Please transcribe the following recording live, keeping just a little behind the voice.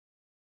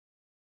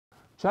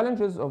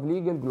Challenges of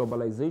legal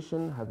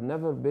globalization have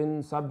never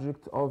been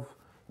subject of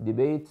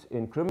debate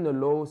in criminal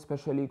law,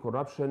 especially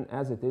corruption,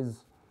 as it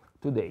is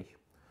today.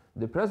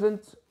 The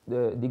present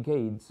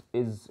decade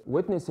is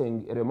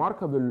witnessing a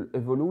remarkable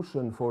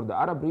evolution for the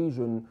Arab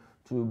region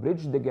to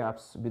bridge the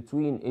gaps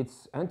between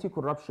its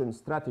anti-corruption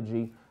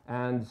strategy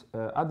and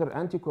other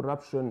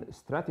anti-corruption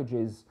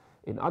strategies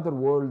in other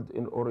world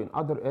or in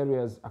other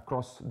areas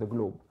across the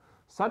globe.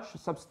 Such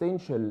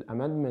substantial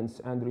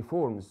amendments and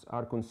reforms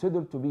are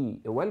considered to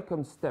be a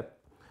welcome step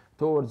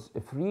towards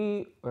a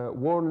free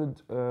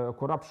world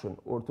corruption,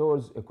 or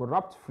towards a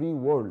corrupt-free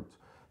world,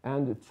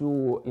 and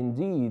to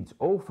indeed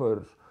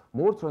offer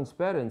more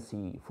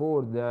transparency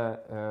for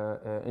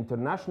the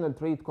international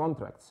trade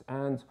contracts,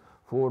 and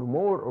for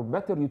more or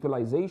better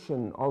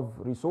utilization of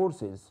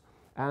resources,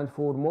 and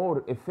for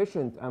more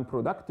efficient and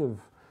productive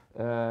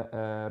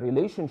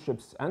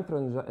relationships and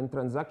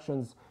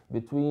transactions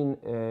between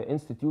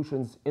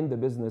institutions in the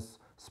business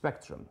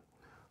spectrum.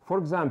 For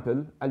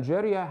example,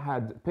 Algeria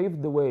had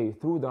paved the way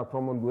through the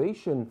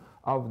promulgation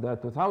of the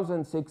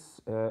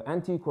 2006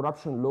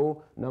 anti-corruption law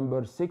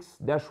number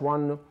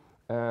 6-1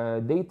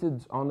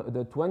 dated on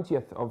the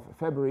 20th of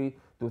February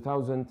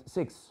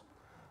 2006.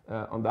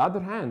 On the other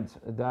hand,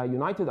 the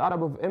United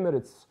Arab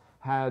Emirates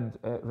had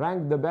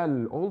rang the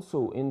bell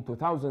also in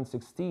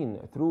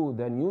 2016 through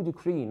the new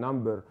decree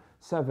number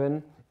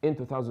 7 in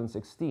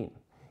 2016.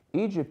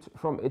 Egypt,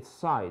 from its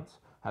side,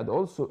 had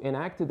also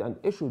enacted and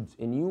issued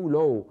a new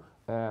law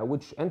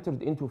which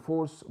entered into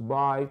force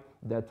by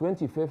the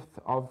 25th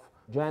of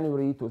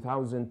January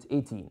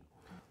 2018.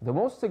 The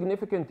most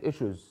significant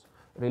issues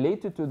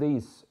related to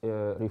these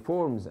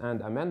reforms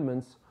and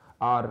amendments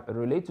are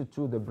related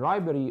to the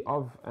bribery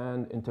of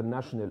an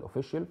international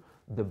official,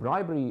 the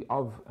bribery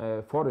of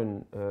a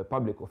foreign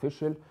public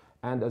official,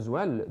 and as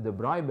well the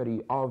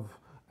bribery of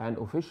an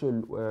official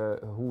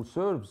who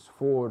serves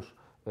for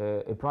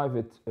a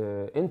private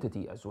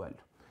entity as well.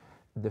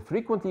 The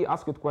frequently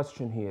asked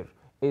question here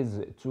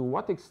is, to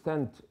what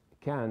extent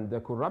can the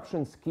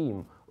corruption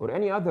scheme or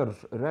any other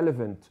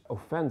relevant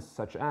offense,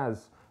 such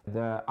as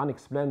the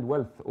unexplained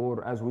wealth,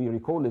 or as we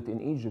recall it in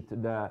Egypt,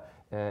 the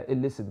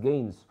illicit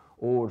gains,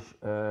 or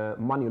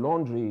money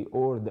laundering,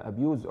 or the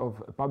abuse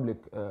of public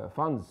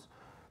funds,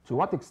 to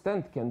what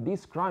extent can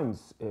these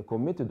crimes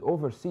committed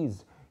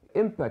overseas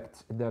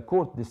impact the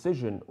court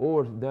decision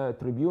or the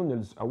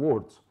tribunal's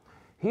awards?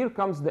 Here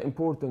comes the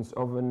importance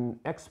of an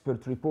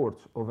expert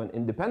report, of an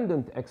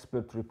independent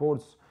expert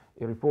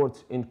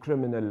report in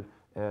criminal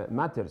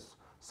matters.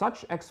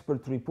 Such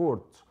expert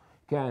report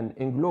can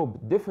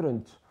englobe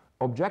different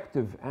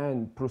objective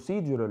and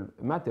procedural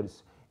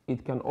matters.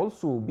 It can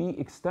also be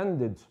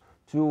extended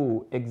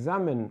to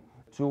examine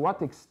to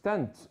what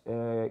extent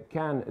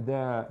can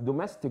the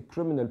domestic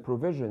criminal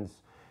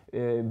provisions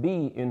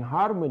be in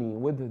harmony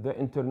with the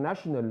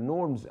international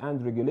norms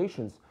and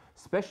regulations,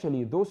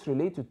 especially those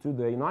related to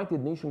the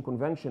United Nations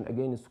Convention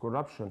Against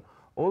Corruption,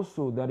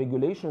 also the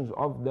regulations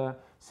of the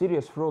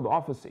Serious Fraud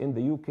Office in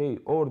the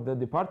UK, or the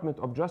Department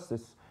of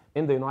Justice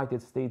in the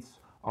United States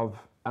of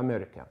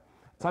America.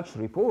 Such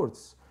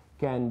reports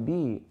can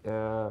be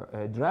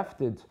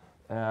drafted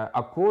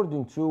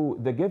according to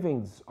the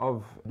givings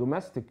of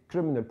domestic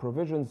criminal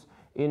provisions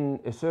in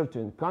a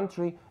certain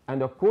country,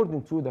 and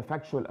according to the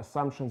factual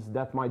assumptions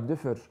that might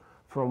differ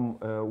from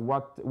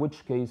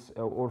which case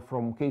or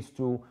from case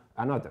to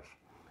another.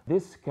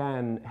 This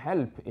can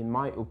help, in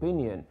my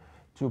opinion,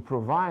 to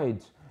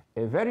provide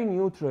a very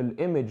neutral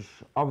image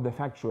of the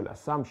factual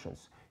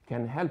assumptions,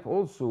 can help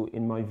also,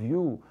 in my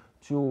view,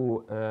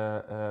 to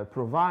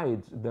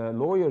provide the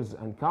lawyers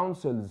and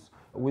counsels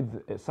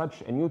with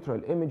such a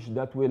neutral image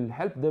that will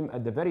help them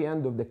at the very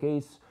end of the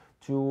case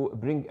to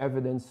bring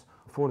evidence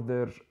for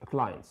their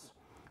clients.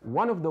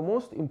 One of the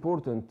most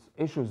important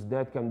issues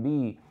that can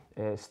be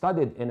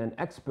studied in an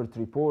expert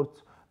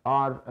report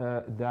are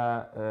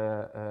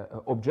the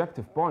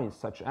objective points,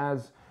 such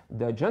as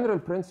the general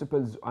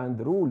principles and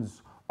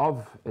rules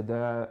of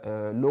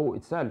the law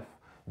itself,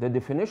 the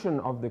definition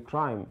of the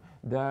crime,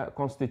 the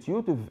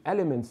constitutive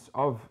elements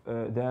of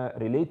the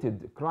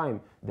related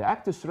crime, the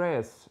actus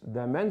reus,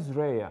 the mens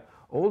rea,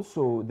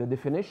 also the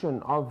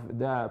definition of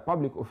the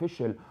public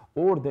official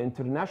or the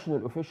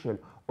international official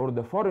or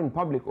the foreign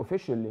public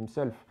official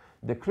himself,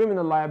 the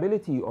criminal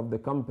liability of the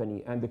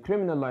company and the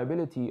criminal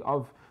liability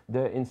of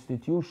the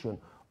institution.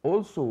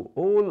 Also,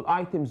 all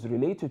items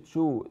related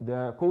to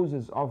the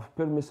causes of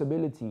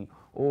permissibility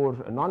or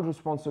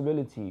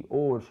non-responsibility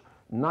or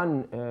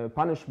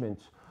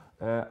non-punishment.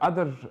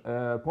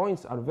 Other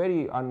points are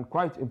very and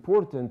quite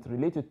important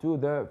related to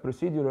the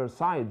procedural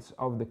sides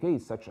of the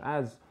case, such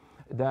as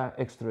the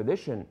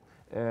extradition,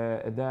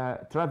 the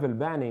travel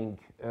banning,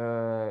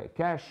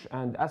 cash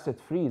and asset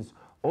freeze,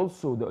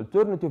 also the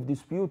alternative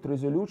dispute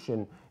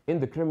resolution in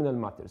the criminal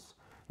matters.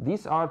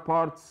 These are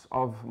parts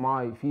of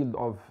my field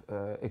of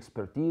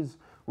expertise,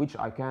 which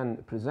I can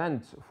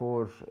present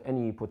for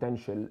any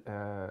potential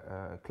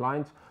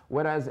client,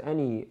 whereas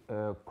any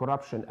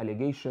corruption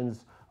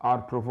allegations are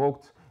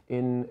provoked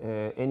in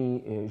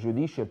any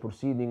judicial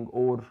proceeding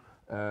or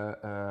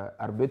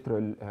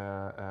arbitral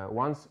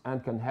ones,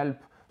 and can help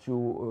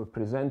to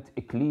present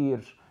a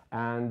clear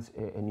and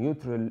a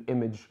neutral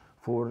image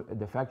for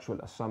the factual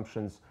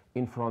assumptions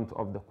in front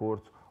of the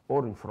court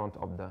or in front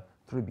of the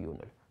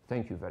tribunal.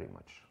 Thank you very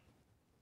much.